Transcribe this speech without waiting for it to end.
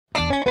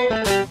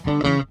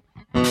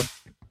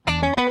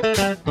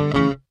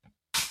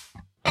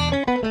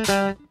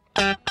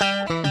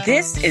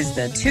This is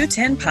the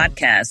 210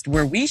 Podcast,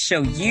 where we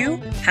show you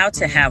how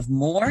to have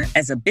more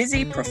as a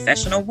busy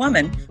professional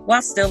woman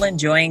while still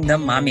enjoying the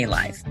mommy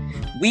life.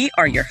 We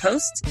are your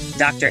hosts,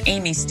 Dr.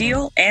 Amy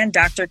Steele and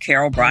Dr.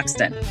 Carol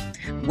Broxton.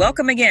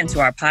 Welcome again to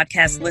our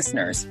podcast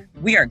listeners.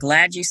 We are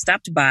glad you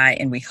stopped by,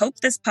 and we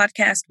hope this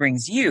podcast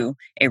brings you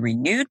a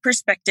renewed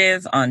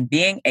perspective on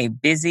being a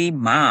busy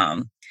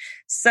mom.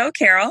 So,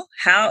 Carol,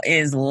 how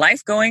is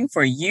life going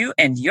for you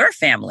and your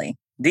family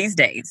these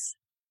days?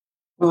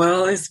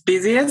 Well, it's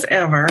busy as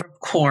ever, of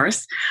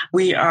course.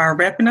 We are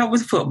wrapping up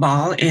with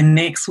football, and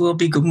next we'll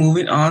be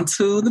moving on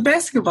to the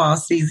basketball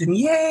season.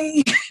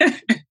 Yay!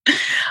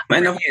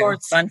 And of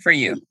course, fun for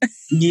you.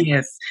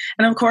 Yes.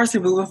 And of course,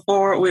 we're moving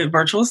forward with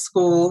virtual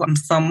school.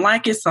 Some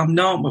like it, some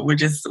don't, but we're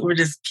just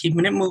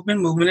keeping it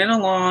moving it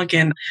along,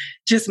 and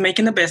just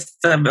making the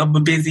best of a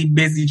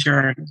busy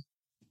journey.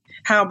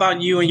 How about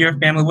you and your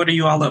family? What are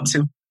you all up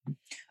to?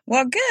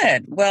 Well,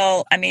 good.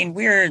 Well, I mean,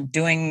 we're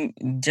doing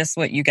just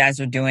what you guys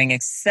are doing,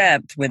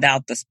 except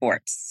without the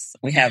sports.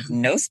 We have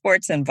no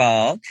sports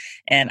involved,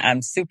 and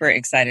I'm super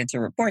excited to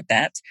report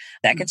that.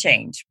 That could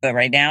change. But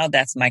right now,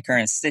 that's my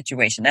current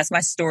situation. That's my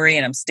story,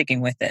 and I'm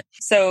sticking with it.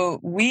 So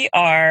we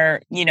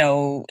are,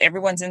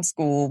 everyone's in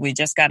school. We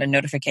just got a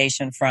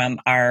notification from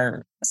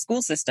our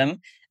school system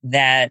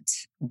that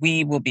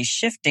we will be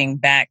shifting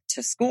back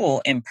to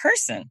school in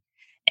person.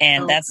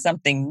 And that's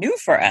something new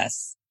for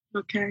us.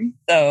 Okay.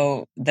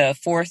 So the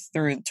 4th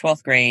through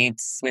 12th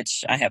grades,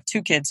 which I have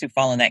 2 kids who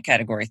fall in that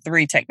category,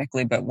 3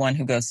 technically, but 1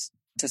 who goes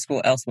to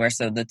school elsewhere.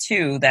 So the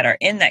 2 that are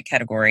in that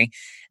category,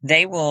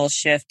 they will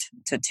shift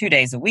to 2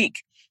 days a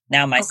week.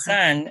 Now, my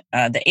son,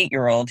 the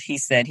 8-year-old, he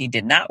said he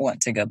did not want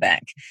to go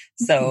back.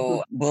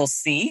 So we'll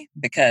see,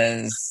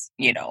 because,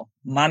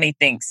 mommy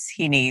thinks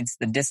he needs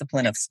the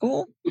discipline of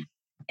school,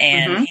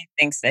 and he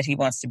thinks that he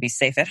wants to be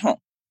safe at home.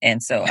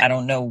 And so I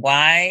don't know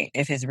why,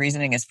 if his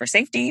reasoning is for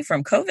safety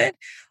from COVID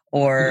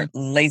or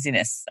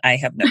laziness. I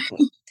have no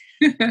clue.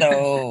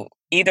 So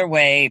either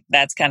way,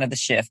 that's kind of the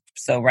shift.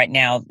 So right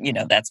now,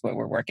 that's what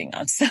we're working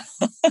on. So,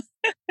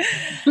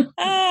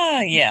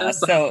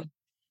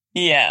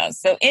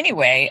 So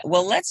anyway,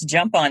 well, let's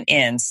jump on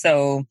in.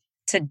 So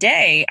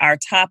today, our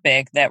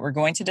topic that we're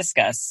going to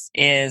discuss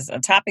is a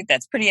topic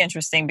that's pretty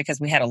interesting, because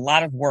we had a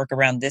lot of work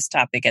around this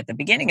topic at the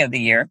beginning of the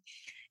year.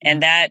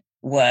 And that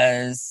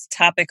was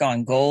topic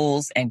on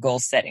goals and goal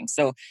setting.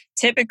 So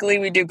typically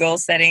we do goal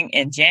setting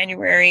in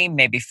January,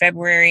 maybe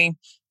February,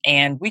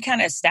 and we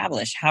kind of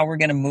establish how we're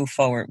going to move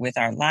forward with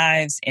our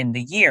lives in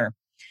the year.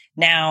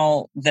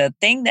 Now, the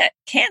thing that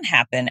can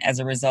happen as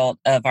a result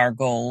of our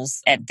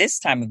goals at this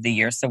time of the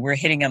year, so we're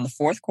hitting on the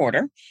 4th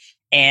quarter,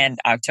 and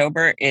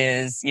October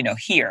is,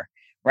 here,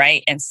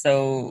 right? And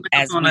so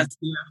it's on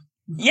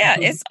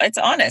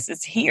us,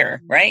 it's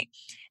here, right?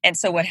 And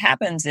so what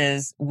happens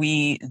is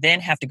we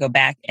then have to go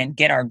back and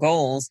get our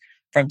goals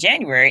from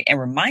January and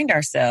remind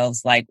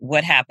ourselves, like,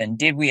 what happened?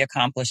 Did we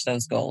accomplish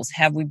those goals?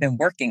 Have we been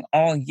working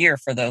all year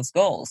for those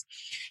goals?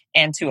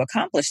 And to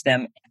accomplish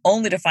them,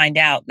 only to find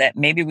out that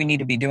maybe we need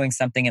to be doing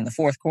something in the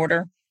 4th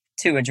quarter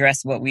to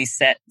address what we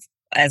set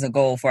as a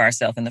goal for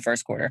ourselves in the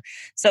 1st quarter.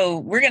 So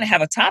we're going to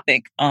have a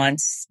topic on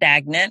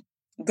stagnant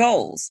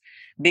goals,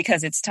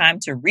 because it's time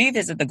to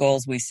revisit the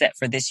goals we set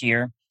for this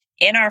year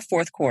in our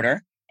 4th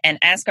quarter and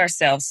ask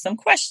ourselves some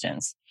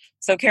questions.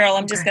 So, Carol,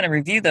 I'm just going to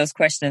review those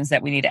questions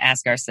that we need to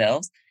ask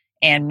ourselves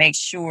and make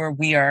sure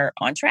we are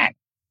on track.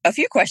 A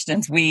few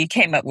questions we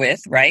came up with,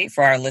 right,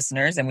 for our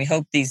listeners, and we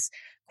hope these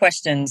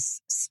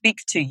questions speak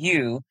to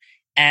you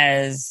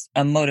as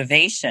a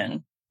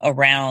motivation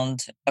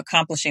around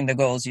accomplishing the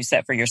goals you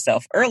set for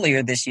yourself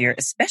earlier this year,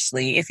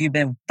 especially if you've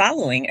been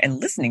following and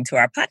listening to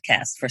our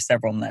podcast for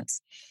several months.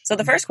 So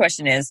the first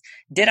question is,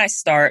 did I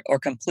start or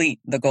complete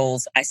the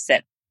goals I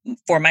set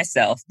for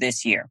myself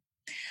this year?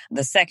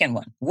 The second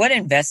one, what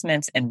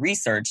investments and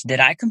research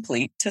did I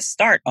complete to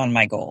start on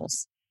my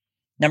goals?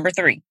 Number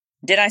 3,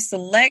 did I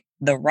select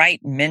the right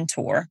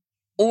mentor,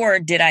 or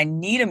did I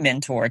need a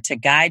mentor to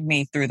guide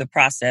me through the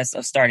process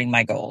of starting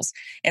my goals?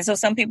 And so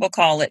some people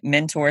call it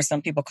mentor,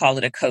 some people call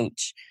it a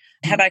coach.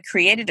 Have I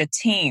created a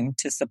team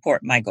to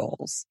support my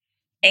goals?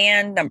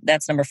 And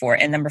that's number 4.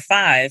 And number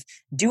 5,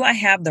 do I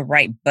have the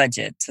right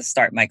budget to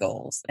start my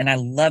goals? And I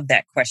love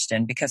that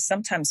question, because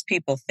sometimes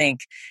people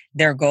think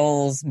their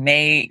goals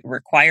may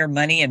require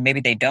money and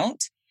maybe they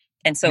don't.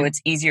 And so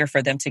it's easier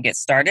for them to get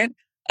started.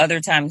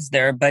 Other times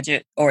their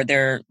budget or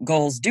their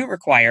goals do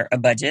require a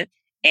budget,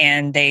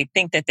 and they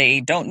think that they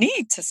don't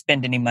need to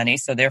spend any money,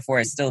 so therefore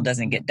it still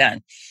doesn't get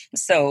done.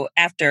 So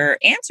after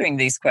answering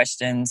these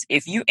questions,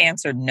 if you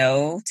answered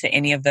no to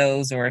any of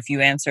those, or if you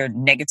answered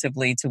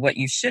negatively to what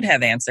you should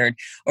have answered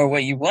or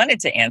what you wanted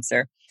to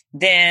answer,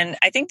 then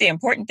I think the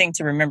important thing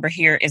to remember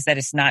here is that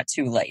it's not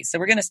too late. So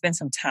we're going to spend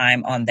some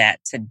time on that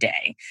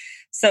today.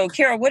 So,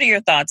 Carol, what are your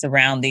thoughts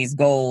around these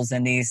goals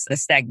and the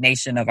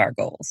stagnation of our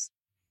goals?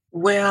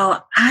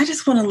 Well, I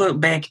just want to look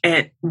back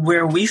at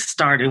where we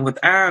started with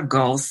our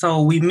goals.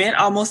 So we met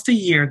almost a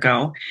year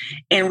ago,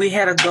 and we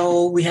had a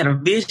goal, we had a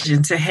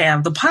vision to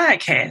have the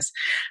podcast.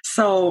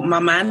 So my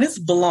mind is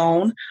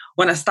blown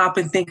when I stop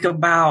and think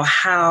about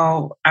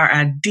how our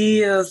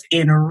ideas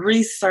and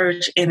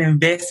research and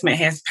investment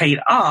has paid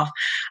off,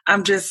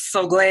 I'm just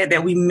so glad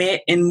that we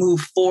met and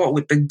moved forward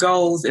with the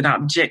goals and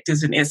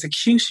objectives and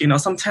execution.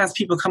 Sometimes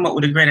people come up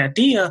with a great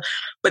idea,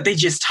 but they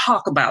just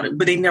talk about it,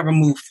 but they never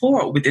move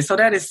forward with it. So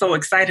that is so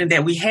exciting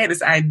that we had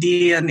this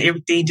idea and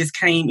everything just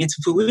came into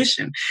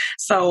fruition.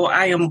 So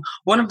I am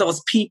one of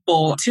those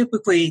people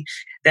typically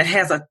that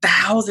has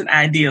 1,000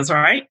 ideas,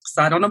 right?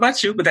 So I don't know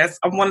about you, but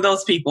I'm one of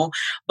those people.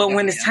 But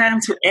when it's time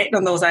to act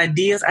on those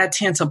ideas, I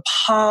tend to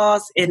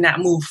pause and not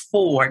move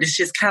forward. It's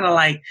just kind of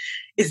like,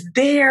 it's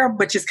there,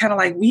 but just kind of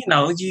like,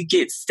 you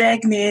get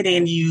stagnant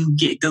and you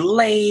get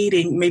delayed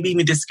and maybe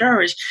even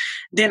discouraged.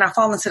 Then I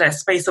fall into that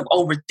space of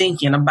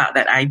overthinking about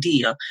that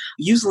idea.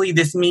 Usually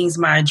this means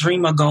my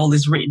dream or goal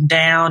is written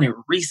down and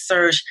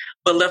researched,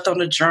 but left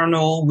on a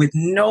journal with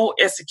no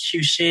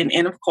execution.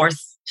 And of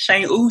course,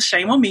 shame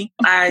on me.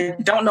 I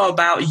don't know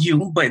about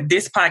you, but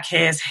this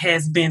podcast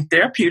has been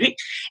therapeutic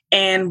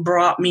and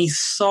brought me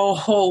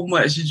so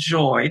much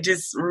joy. It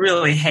just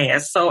really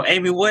has. So,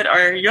 Amy, what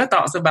are your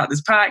thoughts about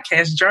this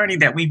podcast journey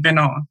that we've been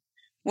on?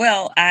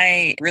 Well,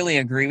 I really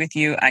agree with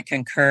you. I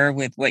concur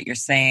with what you're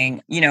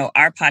saying.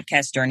 Our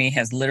podcast journey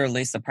has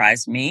literally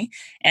surprised me,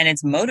 and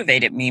it's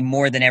motivated me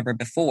more than ever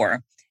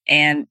before.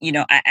 And,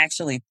 I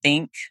actually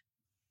think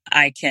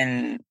I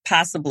can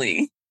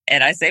possibly,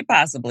 and I say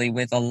possibly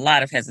with a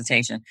lot of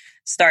hesitation,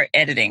 start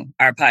editing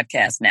our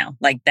podcast now.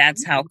 Like,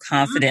 that's how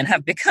confident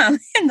I've become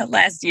in the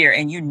last year.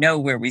 And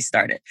where we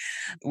started.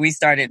 We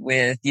started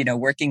with,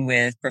 working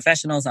with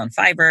professionals on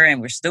Fiverr,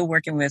 and we're still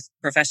working with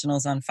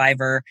professionals on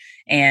Fiverr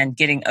and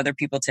getting other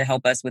people to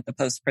help us with the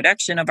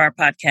post-production of our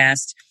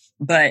podcast.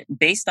 But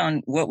based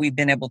on what we've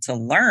been able to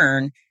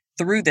learn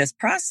through this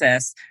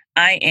process,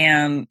 I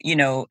am,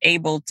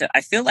 able to, I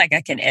feel like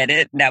I can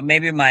edit. Now,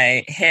 maybe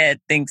my head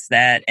thinks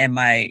that and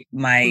my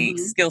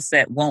skill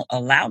set won't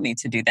allow me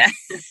to do that.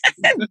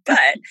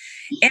 But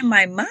in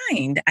my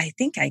mind, I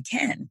think I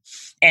can.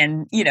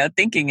 And,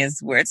 thinking is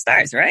where it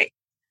starts, right?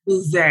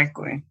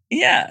 Exactly.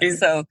 Yeah.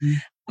 So,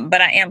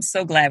 but I am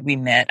so glad we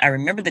met. I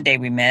remember the day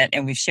we met,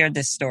 and we've shared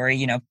this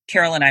story.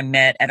 Carol and I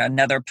met at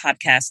another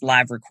podcast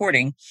live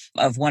recording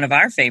of one of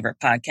our favorite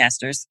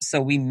podcasters.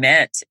 So we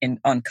met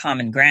on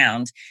common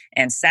ground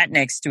and sat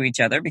next to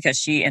each other because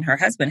she and her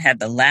husband had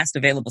the last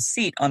available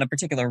seat on a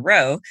particular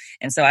row.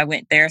 And so I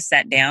went there,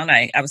 sat down.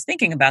 I was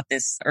thinking about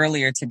this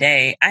earlier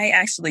today. I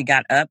actually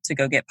got up to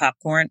go get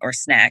popcorn or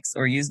snacks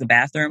or use the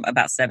bathroom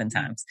about 7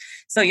 times.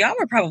 So y'all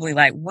were probably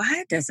like,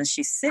 why doesn't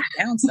she sit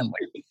down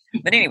somewhere?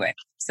 But anyway,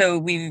 so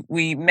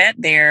we met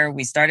there,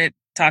 we started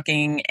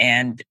talking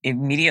and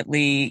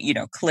immediately,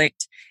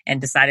 clicked and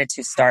decided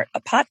to start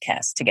a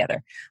podcast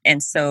together.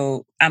 And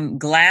so I'm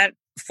glad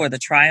for the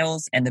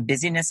trials and the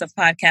busyness of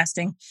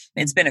podcasting.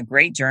 It's been a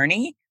great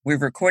journey.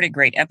 We've recorded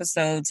great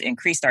episodes,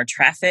 increased our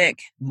traffic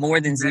more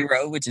than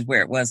 0, which is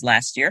where it was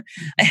last year.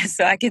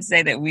 So I could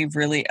say that we've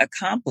really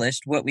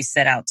accomplished what we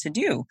set out to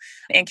do.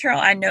 And Carol,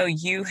 I know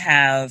you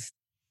have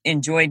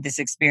enjoyed this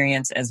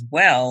experience as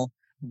well.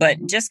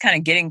 But just kind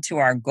of getting to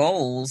our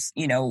goals,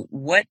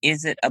 what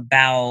is it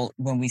about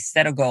when we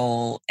set a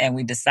goal and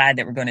we decide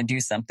that we're going to do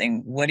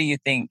something? What do you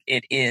think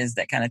it is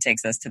that kind of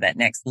takes us to that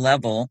next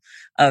level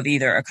of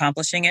either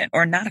accomplishing it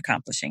or not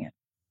accomplishing it?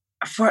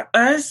 For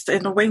us,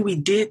 and the way we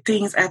did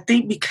things, I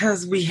think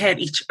because we had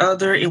each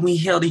other and we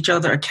held each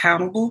other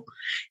accountable.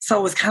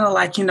 So it's kind of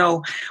like,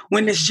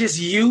 when it's just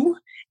you,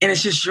 and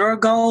it's just your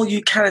goal,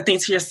 you kind of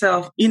think to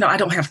yourself, I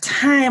don't have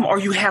time, or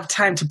you have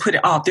time to put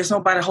it off. There's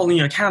nobody holding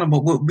you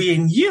accountable. But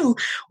being you,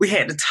 we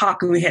had to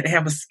talk and we had to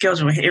have a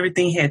schedule.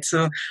 Everything had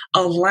to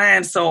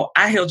align. So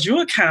I held you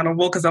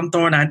accountable because I'm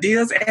throwing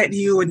ideas at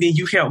you, and then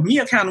you held me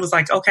accountable. It's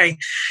like, okay,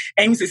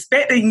 Amy's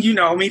expecting,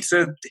 me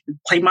to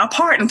play my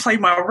part and play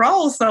my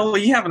role. So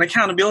when you have an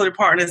accountability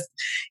partner,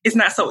 it's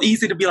not so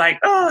easy to be like,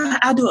 oh,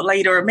 I'll do it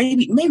later, or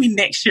maybe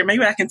next year.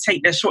 Maybe I can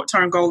take that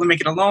short-term goal and make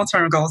it a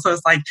long-term goal. So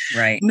it's like,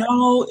 right.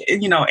 No,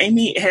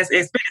 Amy has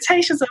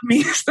expectations of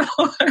me, so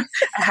I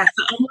have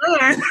to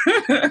align.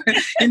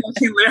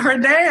 Can't let her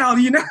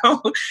down,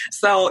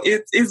 So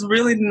it's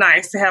really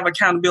nice to have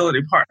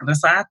accountability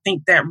partners. So I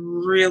think that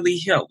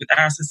really helped with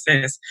our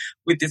success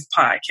with this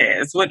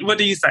podcast. What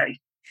do you say?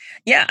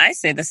 Yeah, I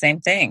say the same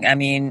thing. I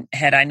mean,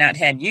 had I not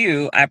had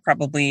you, I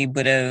probably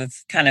would have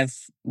kind of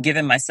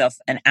given myself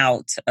an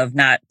out of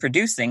not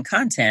producing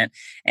content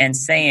and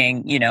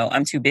saying,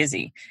 I'm too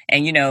busy.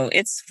 And,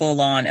 it's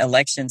full on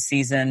election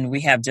season.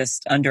 We have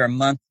just under a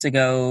month to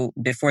go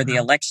before the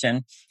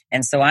election.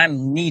 And so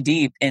I'm knee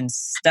deep in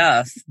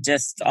stuff,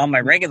 just all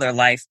my regular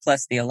life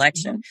plus the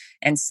election.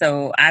 And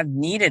so I've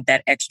needed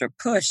that extra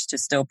push to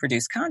still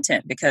produce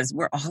content because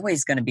we're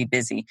always going to be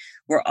busy.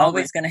 We're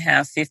always going to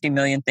have 50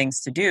 million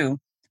things to do.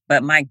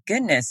 But my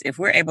goodness, if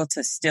we're able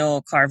to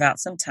still carve out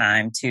some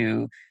time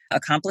to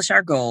accomplish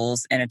our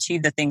goals and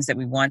achieve the things that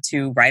we want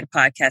to, write a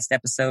podcast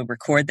episode,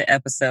 record the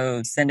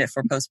episode, send it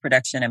for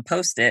post-production and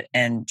post it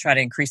and try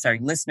to increase our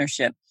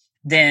listenership,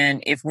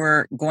 then if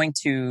we're going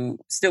to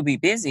still be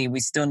busy, we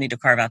still need to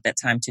carve out that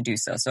time to do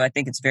so. So I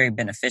think it's very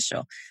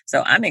beneficial.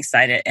 So I'm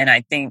excited. And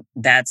I think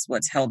that's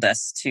what's held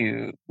us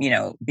to,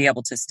 be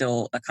able to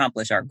still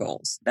accomplish our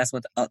goals. That's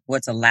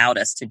what's allowed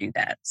us to do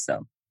that.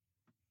 So.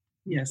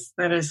 Yes,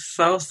 that is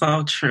so,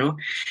 so true.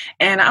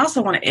 And I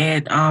also want to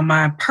add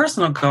my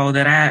personal goal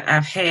that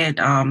I've had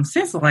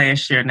since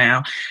last year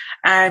now.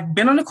 I've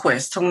been on a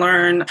quest to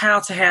learn how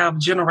to have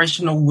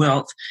generational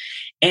wealth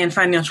and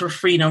financial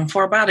freedom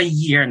for about a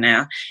year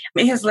now.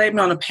 It has led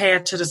me on a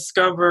path to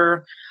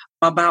discover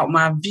about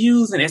my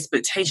views and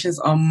expectations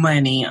on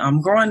money.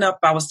 Growing up,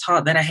 I was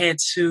taught that I had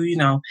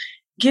to,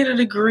 get a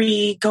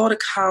degree, go to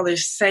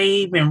college,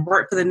 save, and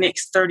work for the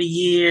next 30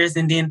 years,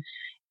 and then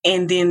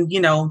then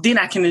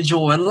I can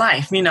enjoy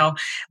life.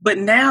 But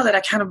now that I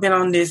kind of been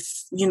on this,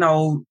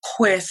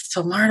 quest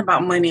to learn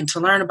about money and to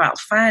learn about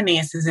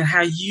finances and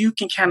how you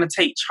can kind of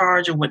take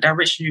charge of what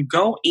direction you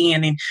go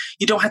in, and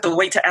you don't have to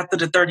wait till after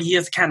the 30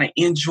 years to kind of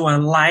enjoy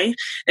life,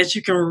 that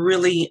you can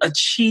really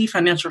achieve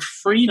financial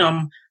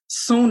freedom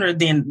sooner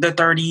than the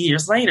 30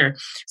 years later.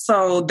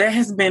 So that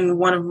has been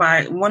one of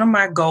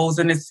my goals,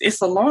 and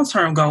it's a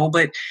long-term goal,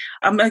 but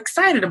I'm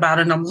excited about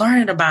it and I'm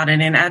learning about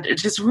it, and I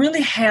just really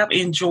have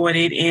enjoyed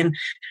it. And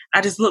I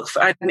just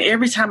and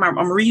every time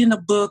I'm reading a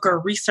book or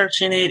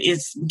researching it,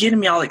 it's getting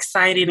me all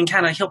excited and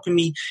kind of helping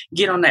me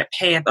get on that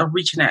path of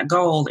reaching that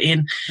goal.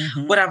 And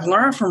what I've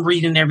learned from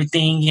reading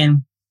everything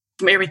and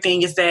from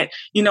everything is that,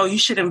 you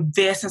should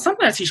invest, and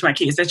something I teach my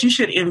kids, that you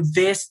should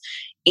invest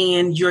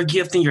in your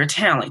gift and your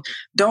talent.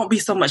 Don't be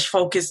so much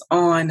focused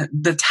on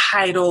the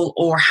title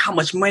or how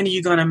much money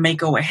you're going to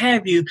make or what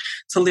have you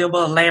to live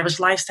a lavish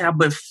lifestyle,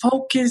 but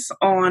focus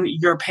on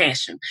your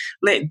passion.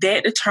 Let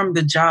that determine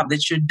the job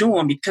that you're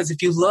doing, because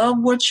if you love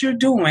what you're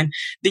doing,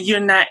 then you're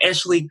not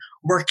actually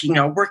working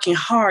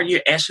hard.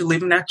 You're actually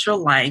living out your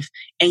life,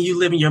 and you're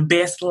living your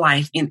best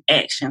life in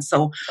action.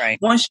 So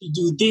Once you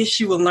do this,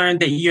 you will learn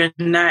that you're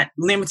not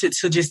limited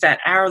to just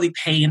that hourly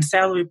pay and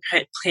salary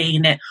pay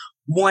and that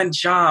one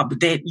job,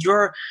 that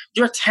your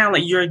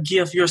talent, your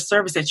gift, your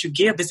service that you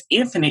give is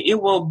infinite.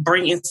 It will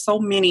bring in so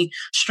many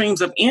streams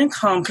of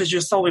income because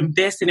you're so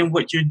invested in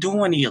what you're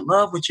doing, and you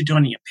love what you're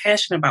doing, and you're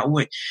passionate about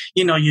what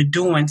you're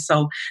doing.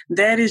 So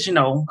that is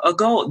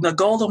the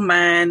goal of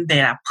mine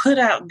that I put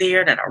out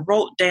there, that I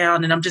wrote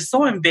down, and I'm just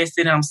so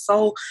invested, and I'm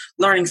so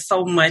learning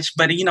so much.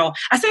 But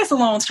I say it's a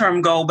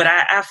long-term goal, but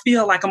I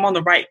feel like I'm on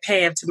the right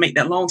path to make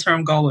that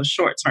long-term goal a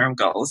short-term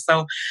goal.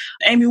 So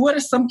Amy, what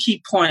are some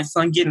key points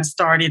on getting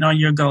started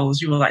on your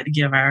goals you would like to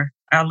give our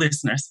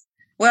listeners?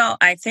 Well,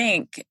 I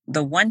think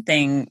the one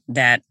thing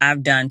that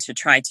I've done to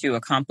try to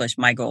accomplish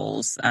my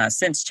goals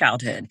since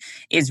childhood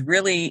is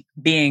really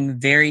being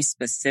very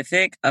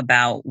specific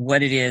about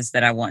what it is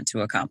that I want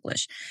to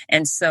accomplish.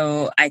 And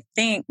so I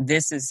think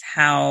this is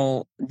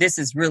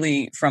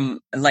really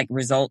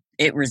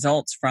it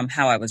results from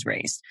how I was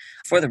raised.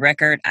 For the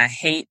record, I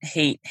hate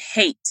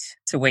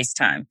to waste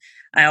time.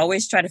 I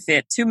always try to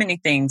fit too many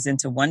things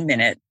into 1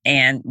 minute,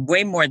 and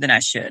way more than I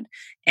should.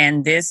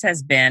 And this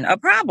has been a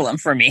problem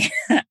for me.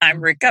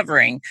 I'm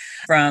recovering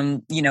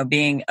from,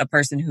 being a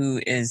person who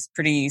is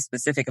pretty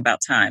specific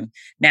about time.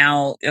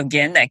 Now,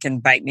 again, that can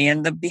bite me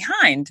in the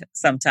behind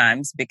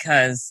sometimes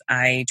because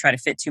I try to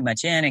fit too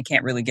much in and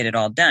can't really get it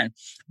all done.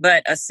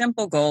 But a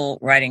simple goal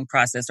writing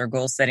process or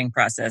goal setting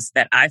process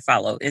that I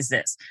follow is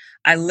this.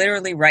 I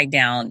literally write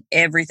down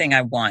everything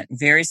I want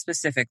very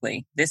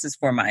specifically. This is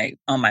for my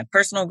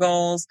personal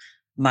goals,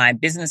 my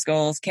business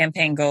goals,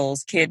 campaign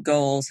goals, kid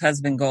goals,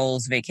 husband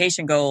goals,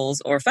 vacation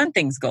goals, or fun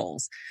things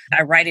goals.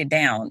 I write it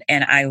down,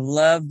 and I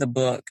love the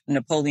book,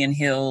 Napoleon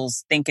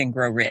Hill's Think and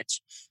Grow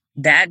Rich.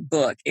 That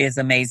book is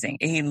amazing.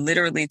 He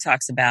literally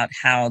talks about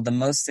how the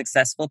most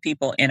successful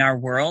people in our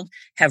world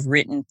have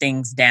written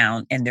things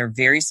down, and they're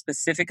very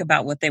specific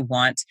about what they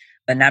want.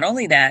 But not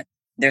only that,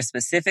 they're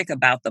specific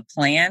about the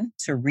plan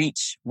to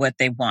reach what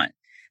they want.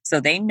 So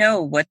they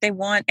know what they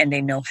want, and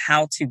they know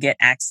how to get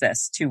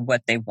access to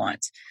what they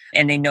want,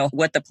 and they know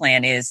what the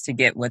plan is to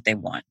get what they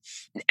want.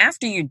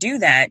 After you do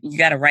that, you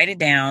got to write it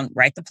down,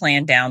 write the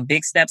plan down,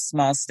 big steps,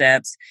 small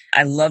steps.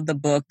 I love the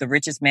book, The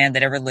Richest Man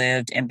That Ever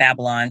Lived in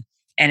Babylon.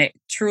 And it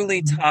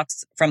truly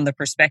talks from the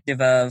perspective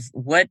of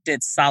what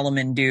did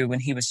Solomon do when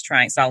he was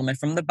Solomon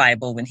from the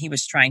Bible, when he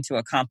was trying to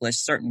accomplish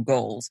certain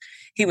goals.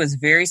 He was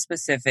very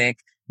specific,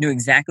 knew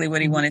exactly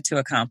what he wanted to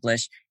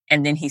accomplish,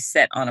 and then he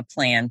set on a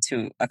plan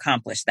to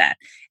accomplish that.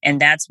 And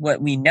that's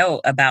what we know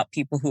about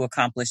people who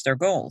accomplish their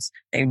goals.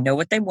 They know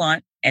what they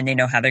want, and they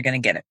know how they're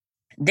going to get it.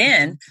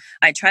 Then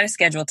I try to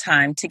schedule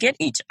time to get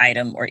each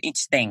item or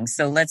each thing.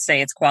 So let's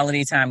say it's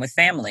quality time with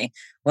family.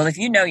 Well, if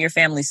you know your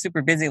family's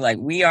super busy like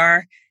we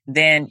are,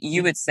 then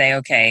you would say,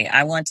 okay,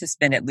 I want to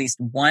spend at least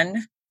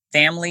one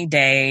family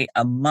day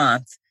a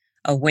month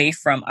away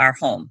from our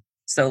home.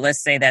 So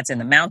let's say that's in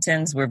the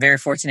mountains. We're very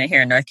fortunate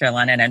here in North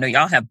Carolina, and I know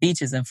y'all have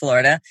beaches in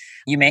Florida.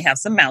 You may have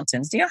some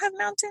mountains. Do y'all have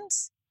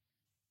mountains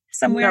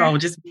somewhere? No,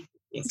 just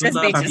Yes, we Just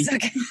love our beaches.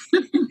 beach.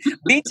 Okay.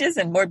 Beaches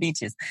and more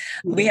beaches.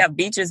 We Yeah. have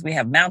beaches, we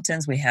have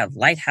mountains, we have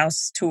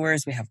lighthouse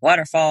tours, we have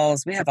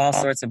waterfalls, we have all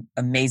sorts of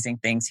amazing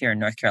things here in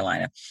North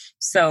Carolina.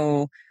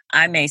 So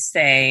I may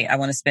say I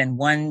want to spend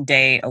 1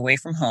 day away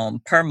from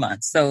home per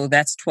month. So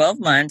that's 12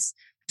 months,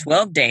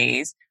 12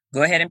 days.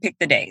 Go ahead and pick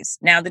the days.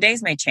 Now the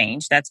days may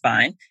change. That's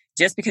fine.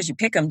 Just because you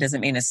pick them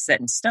doesn't mean it's set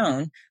in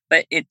stone,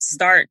 but it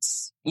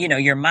starts,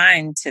 your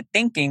mind to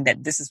thinking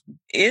that this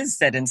is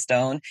set in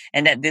stone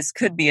and that this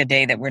could be a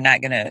day that we're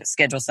not going to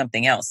schedule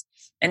something else.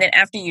 And then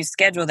after you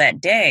schedule that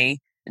day,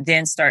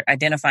 then start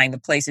identifying the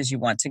places you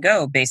want to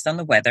go based on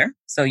the weather.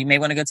 So you may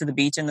want to go to the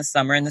beach in the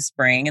summer, in the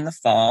spring, in the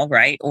fall,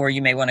 right? Or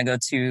you may want to go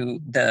to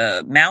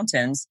the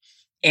mountains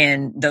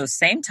in those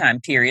same time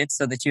periods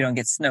so that you don't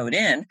get snowed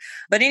in.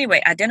 But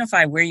anyway,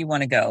 identify where you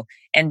want to go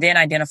and then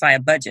identify a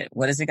budget.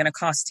 What is it going to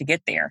cost to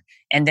get there?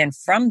 And then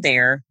from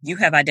there, you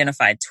have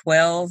identified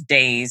 12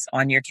 days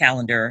on your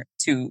calendar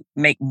to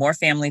make more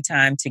family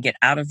time, to get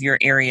out of your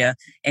area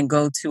and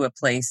go to a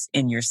place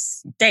in your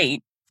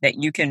state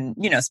that you can,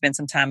 spend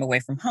some time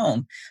away from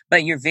home.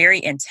 But you're very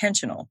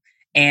intentional.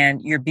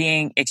 And you're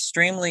being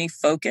extremely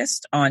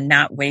focused on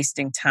not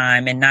wasting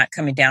time and not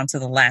coming down to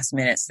the last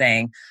minute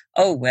saying,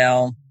 oh,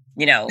 well,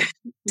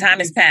 time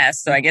has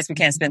passed. So I guess we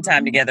can't spend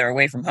time together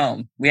away from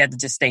home. We had to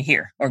just stay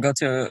here or go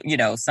to,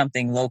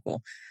 something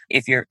local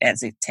if you're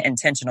as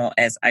intentional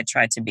as I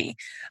try to be.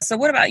 So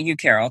what about you,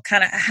 Carol?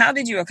 Kind of how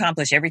did you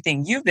accomplish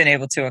everything you've been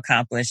able to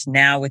accomplish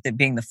now with it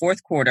being the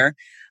fourth quarter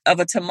of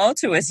a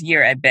tumultuous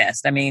year at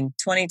best? I mean,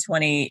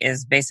 2020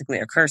 is basically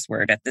a curse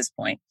word at this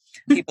point.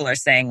 People are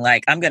saying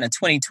like, I'm going to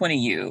 2020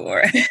 you,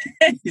 or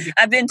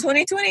I've been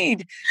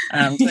 2020'd.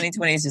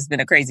 2020 has just been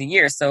a crazy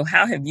year. So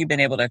how have you been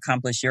able to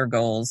accomplish your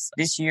goals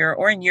this year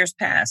or in years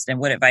past? And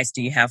what advice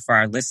do you have for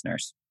our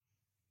listeners?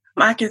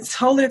 I can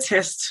totally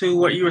attest to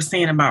what you were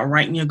saying about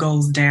writing your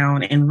goals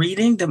down and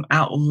reading them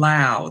out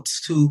loud,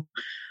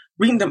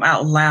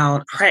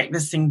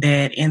 practicing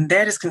that. And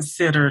that is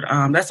considered,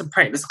 that's a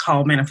practice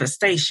called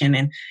manifestation.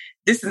 And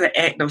this is an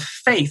act of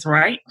faith,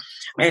 right?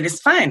 At its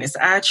finest.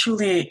 I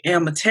truly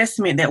am a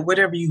testament that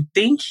whatever you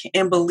think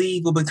and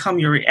believe will become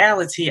your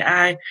reality.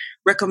 I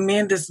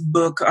recommend this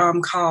book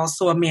called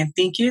So a Man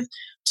Thinketh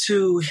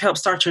to help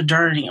start your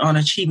journey on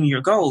achieving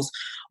your goals.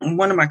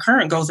 One of my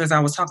current goals, as I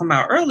was talking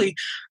about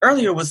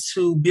earlier, was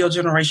to build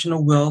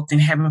generational wealth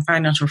and having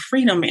financial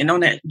freedom. And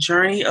on that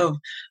journey of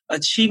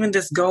achieving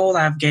this goal,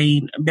 I've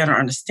gained a better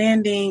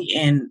understanding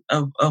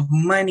of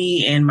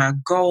money and my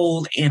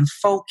goal and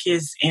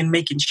focus and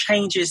making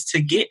changes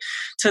to get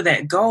to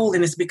that goal.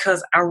 And it's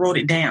because I wrote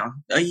it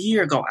down a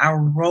year ago. I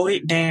wrote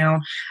it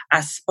down.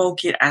 I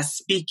spoke it. I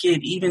speak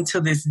it even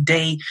to this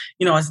day.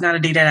 It's not a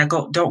day that I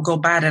don't go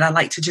by that I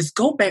like to just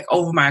go back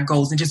over my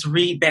goals and just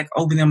read back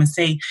over them and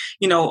say,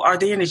 are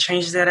there any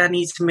changes that I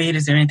need to make?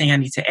 Is there anything I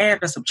need to add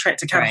or subtract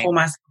to kind of hold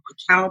myself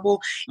accountable?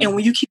 Mm-hmm. And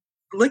when you keep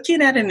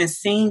looking at it and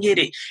seeing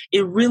it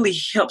really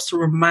helps to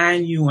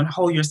remind you and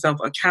hold yourself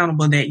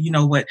accountable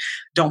that,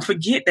 don't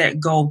forget that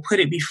goal, put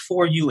it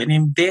before you and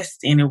invest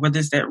in it, whether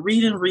it's that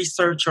reading,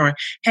 research, or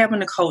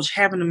having a coach,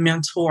 having a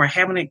mentor,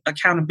 having an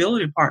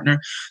accountability partner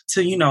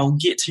to,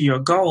 get to your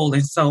goal.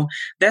 And so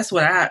that's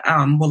what I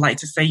would like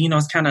to say,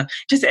 it's kind of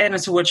just adding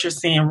to what you're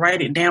saying,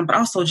 write it down, but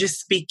also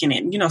just speaking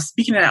it,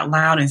 speaking it out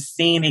loud and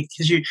saying it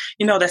because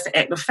that's the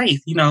act of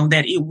faith,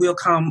 that it will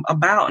come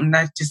about. And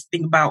I just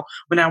think about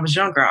when I was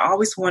younger, I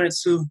always wanted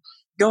to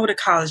go to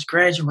college,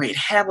 graduate,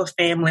 have a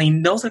family.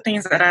 And those are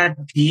things that I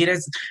did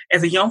as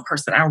a young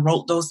person. I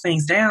wrote those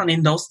things down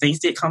and those things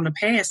did come to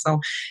pass. So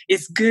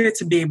it's good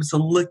to be able to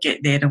look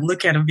at that and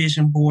look at a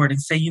vision board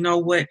and say, you know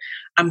what,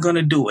 I'm going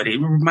to do it. It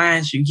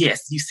reminds you,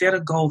 yes, you set a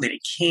goal that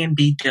it can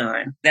be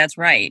done. That's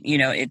right.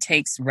 It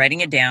takes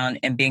writing it down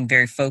and being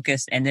very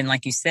focused. And then,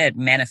 like you said,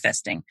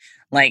 manifesting,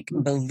 like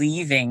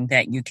believing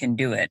that you can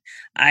do it.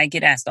 I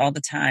get asked all the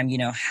time,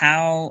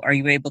 how are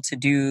you able to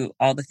do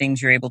all the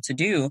things you're able to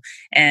do?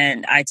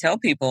 And I tell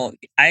people,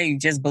 I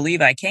just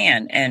believe I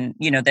can. And,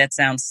 that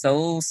sounds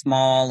so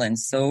small and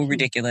so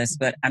ridiculous,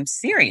 but I'm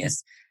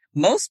serious.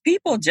 Most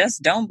people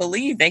just don't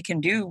believe they can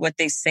do what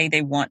they say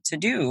they want to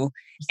do.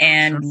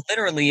 And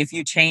literally, if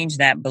you change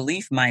that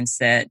belief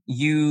mindset,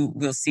 you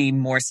will see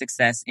more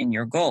success in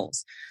your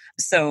goals.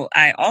 So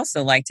I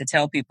also like to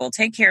tell people,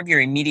 take care of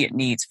your immediate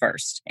needs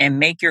first and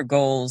make your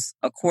goals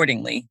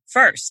accordingly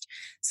first.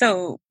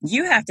 So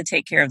you have to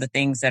take care of the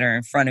things that are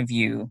in front of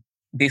you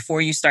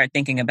before you start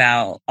thinking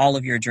about all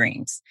of your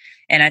dreams.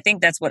 And I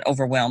think that's what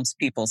overwhelms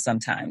people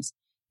sometimes.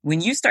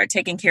 When you start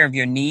taking care of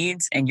your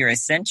needs and your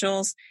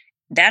essentials,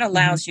 that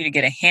allows you to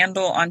get a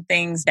handle on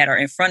things that are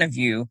in front of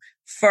you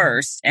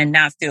first and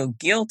not feel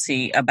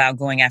guilty about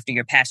going after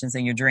your passions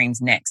and your dreams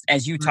next.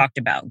 As you talked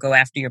about, go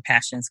after your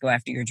passions, go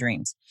after your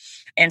dreams.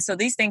 And so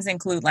these things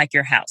include like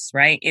your house,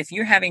 right? If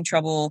you're having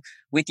trouble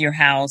with your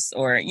house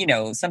or,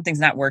 something's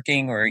not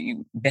working or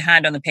you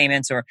behind on the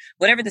payments or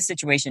whatever the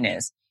situation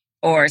is,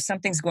 or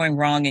something's going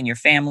wrong in your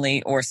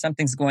family or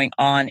something's going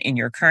on in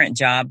your current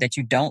job that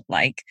you don't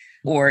like,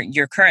 or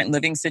your current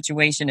living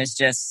situation is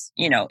just,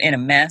 in a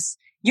mess.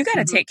 You got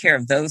to take care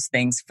of those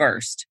things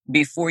first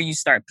before you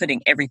start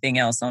putting everything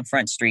else on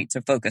Front Street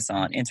to focus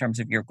on in terms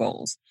of your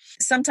goals.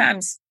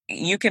 Sometimes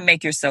you can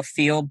make yourself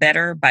feel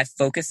better by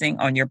focusing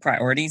on your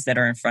priorities that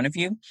are in front of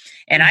you.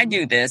 And I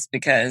do this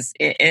because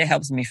it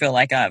helps me feel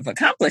like I've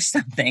accomplished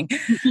something.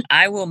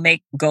 I will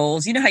make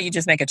goals. You know how you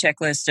just make a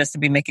checklist just to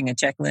be making a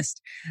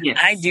checklist? Yes.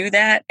 I do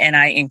that, and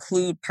I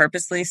include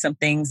purposely some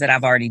things that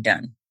I've already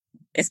done,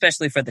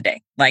 especially for the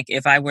day. Like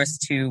if I was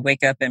to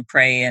wake up and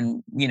pray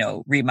and,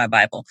 read my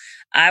Bible,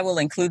 I will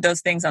include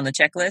those things on the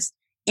checklist,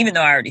 even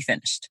though I already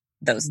finished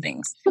those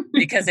things,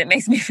 because it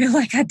makes me feel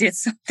like I did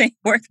something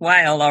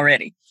worthwhile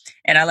already.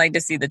 And I like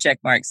to see the check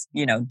marks,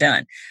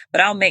 done.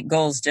 But I'll make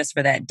goals just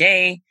for that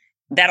day.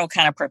 That'll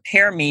kind of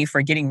prepare me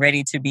for getting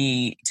ready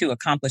to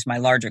accomplish my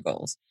larger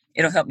goals.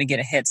 It'll help me get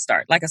a head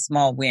start, like a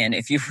small win,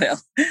 if you will.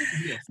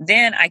 Yes.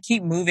 Then I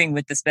keep moving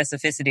with the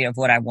specificity of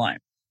what I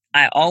want.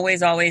 I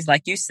always,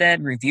 like you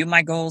said, review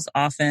my goals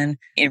often.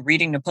 In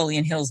reading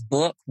Napoleon Hill's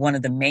book, one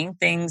of the main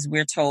things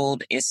we're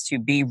told is to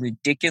be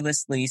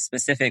ridiculously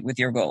specific with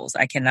your goals.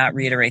 I cannot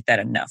reiterate that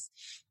enough.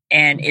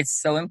 And it's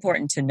so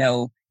important to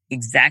know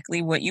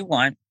exactly what you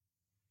want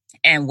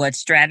and what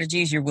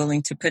strategies you're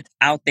willing to put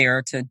out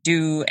there to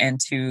do and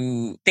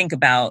to think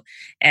about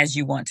as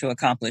you want to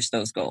accomplish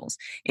those goals.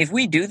 If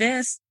we do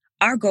this,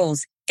 our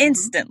goals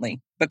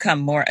instantly become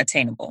more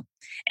attainable.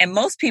 And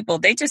most people,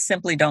 they just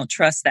simply don't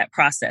trust that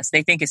process.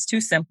 They think it's too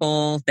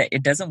simple, that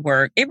it doesn't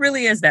work. It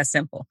really is that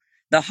simple.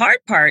 The hard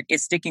part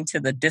is sticking to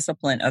the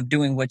discipline of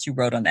doing what you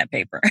wrote on that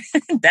paper.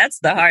 That's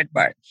the hard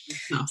part.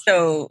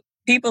 So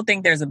people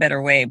think there's a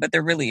better way, but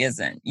there really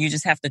isn't. You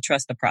just have to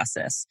trust the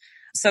process.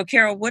 So,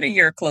 Carol, what are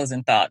your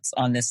closing thoughts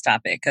on this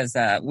topic? Because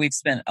we've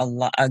spent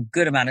a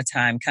good amount of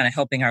time kind of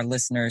helping our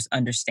listeners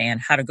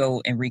understand how to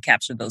go and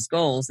recapture those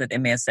goals that they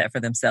may have set for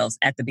themselves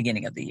at the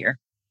beginning of the year.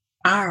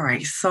 All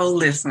right. So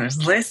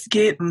listeners, let's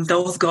get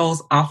those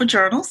goals off of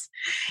journals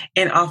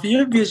and off of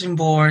your vision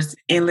boards,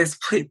 and let's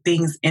put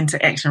things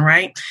into action,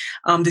 right?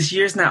 This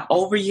year's not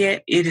over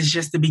yet. It is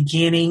just the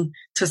beginning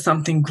to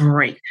something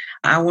great.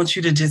 I want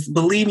you to just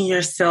believe in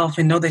yourself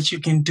and know that you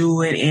can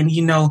do it. And,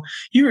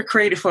 you were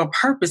created for a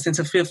purpose, and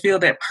to fulfill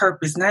that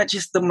purpose, not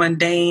just the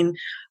mundane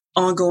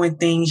ongoing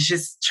things,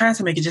 just trying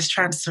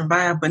to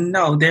survive. But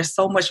no, there's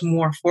so much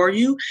more for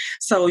you.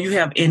 So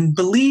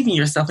believe in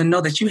yourself and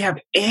know that you have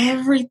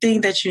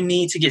everything that you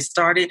need to get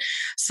started.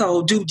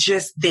 So do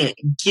just that.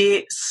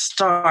 Get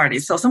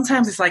started. So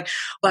sometimes it's like,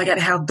 well,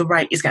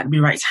 it's got to be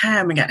the right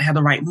time. I got to have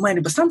the right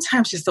money. But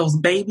sometimes just those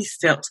baby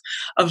steps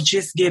of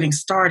just getting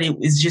started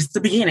is just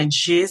the beginning.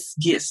 Just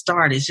get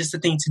started. It's just a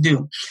thing to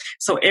do.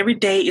 So every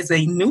day is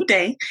a new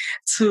day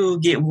to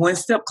get one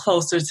step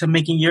closer to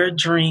making your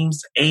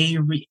dreams a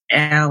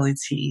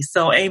reality.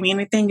 So, Amy,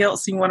 anything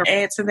else you want to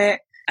add to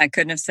that? I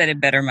couldn't have said it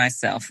better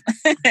myself.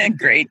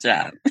 Great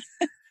job.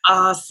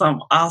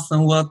 Awesome.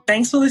 Well,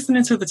 thanks for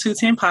listening to the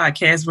 210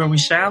 podcast, where we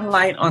shine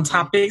light on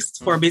topics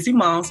for busy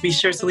moms. Be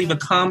sure to leave a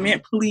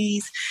comment,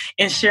 please,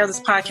 and share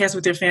this podcast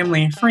with your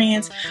family and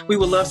friends. We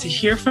would love to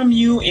hear from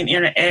you and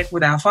interact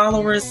with our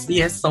followers.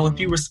 Yes, so if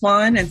you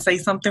respond and say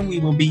something, we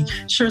will be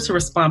sure to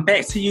respond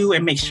back to you,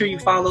 and make sure you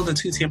follow the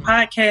 210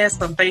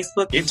 podcast on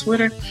Facebook and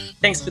Twitter.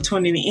 Thanks for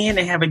tuning in,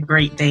 and have a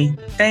great day.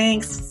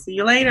 Thanks. See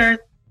you later.